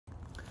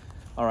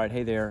All right,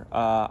 hey there.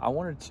 I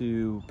wanted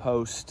to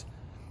post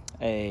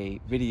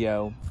a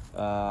video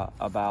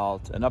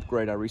about an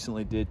upgrade I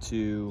recently did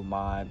to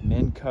my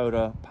Minn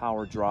Kota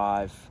Power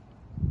Drive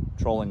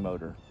trolling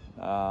motor.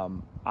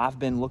 I've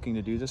been looking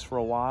to do this for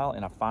a while,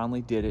 and I finally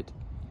did it,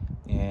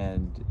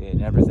 and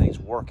everything's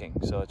working,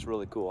 so it's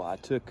really cool. I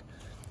took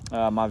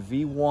my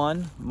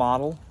V1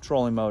 model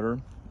trolling motor,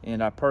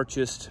 and I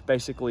purchased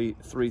basically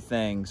three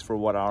things for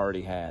what I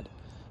already had.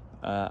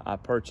 I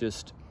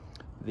purchased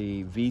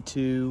the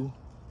V2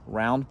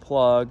 round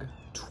plug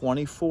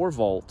 24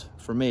 volt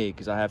for me,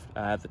 because I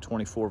have the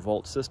 24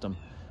 volt system.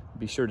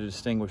 Be sure to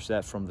distinguish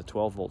that from the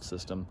 12 volt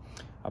system.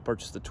 I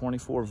purchased the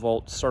 24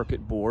 volt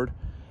circuit board,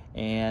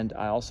 and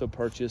I also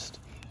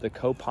purchased the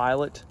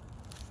Copilot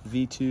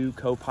V2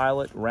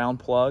 Copilot round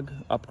plug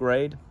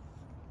upgrade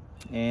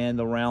and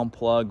the round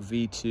plug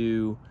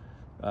V2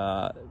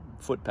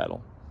 foot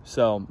pedal.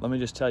 So let me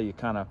just tell you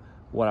kind of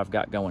what I've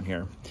got going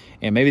here,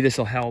 and maybe this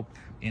will help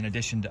in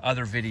addition to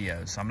other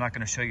videos. I'm not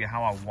going to show you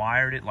how I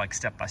wired it like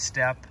step by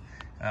step,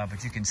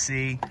 but you can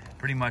see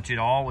pretty much it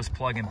all was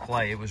plug and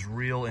play. It was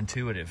real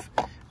intuitive.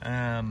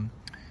 There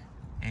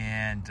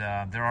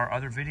are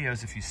other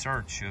videos, if you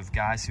search, of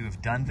guys who have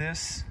done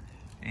this,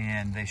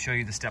 and they show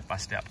you the step by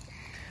step.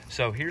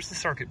 So here's the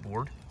circuit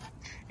board,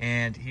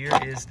 and here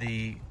is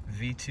the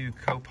V2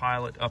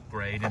 Copilot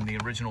upgrade and the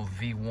original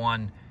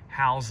V1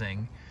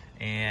 housing.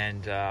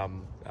 And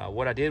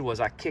what I did was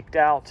I kicked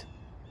out,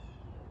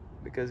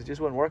 because it just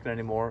wasn't working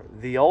anymore,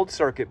 the old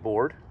circuit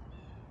board,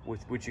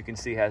 which you can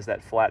see has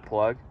that flat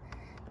plug,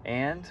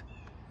 and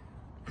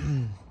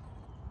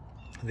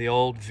the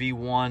old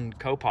V1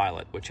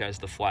 Copilot, which has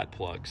the flat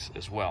plugs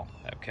as well.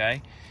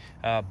 Okay,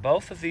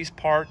 both of these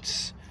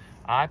parts,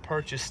 I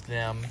purchased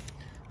them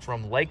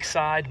from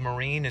Lakeside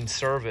Marine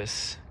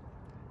Service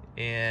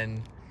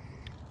in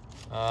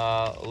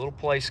a little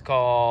place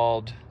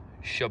called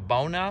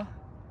Shabbona,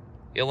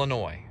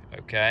 Illinois.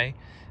 Okay,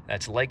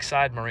 that's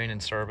Lakeside Marine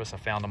Service. I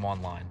found them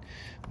online.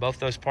 Both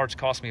those parts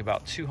cost me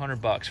about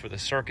 200 bucks for the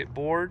circuit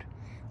board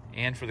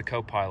and for the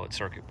Copilot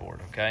circuit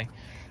board. Okay,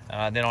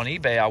 then on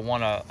eBay I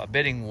won a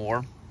bidding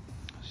war,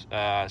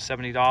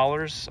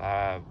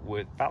 $70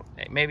 with about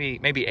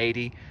maybe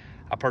 80.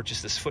 I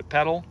purchased this foot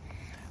pedal,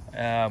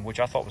 which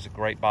I thought was a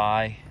great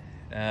buy.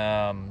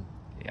 Yeah,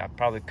 I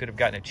probably could have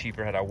gotten it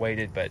cheaper had I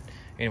waited, but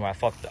anyway, I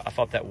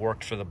thought that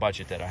worked for the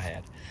budget that I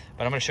had.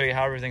 But I'm going to show you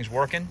how everything's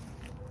working.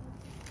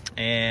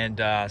 And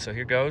so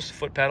here goes,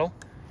 foot pedal,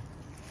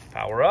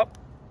 power up,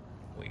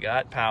 we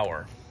got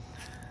power.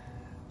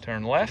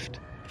 Turn left,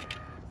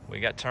 we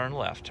got turn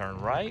left.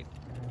 Turn right,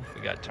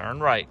 we got turn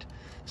right.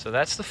 So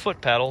that's the foot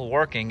pedal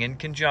working in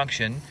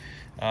conjunction,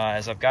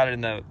 as I've got it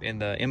in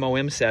the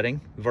MOM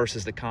setting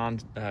versus the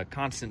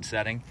constant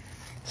setting.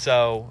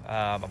 So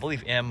I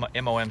believe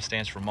MOM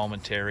stands for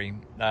momentary.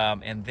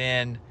 And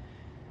then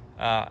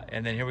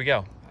here we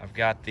go. I've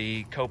got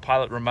the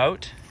Copilot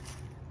remote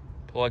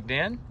plugged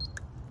in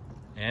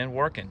and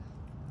working.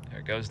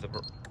 There goes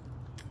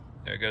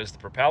the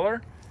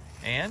propeller,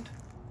 and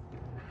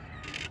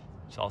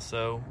it's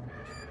also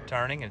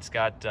turning. It's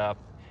got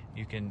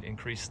you can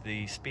increase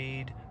the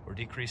speed or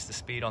decrease the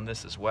speed on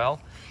this as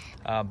well.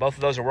 Both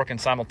of those are working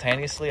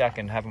simultaneously. I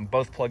can have them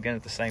both plugged in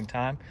at the same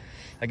time.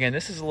 Again,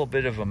 this is a little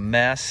bit of a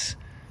mess,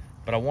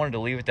 but I wanted to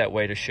leave it that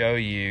way to show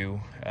you.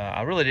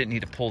 I really didn't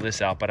need to pull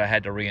this out, but I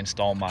had to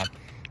reinstall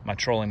my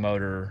trolling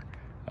motor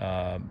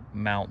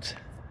mount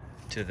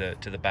to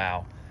the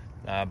bow.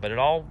 But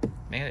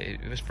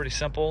it was pretty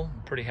simple.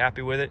 I'm pretty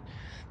happy with it,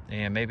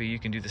 and maybe you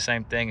can do the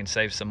same thing and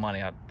save some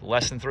money.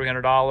 Less than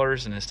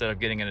 $300, and instead of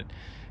getting a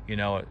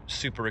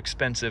super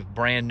expensive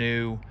brand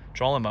new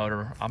trolling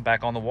motor, I'm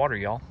back on the water,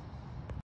 y'all.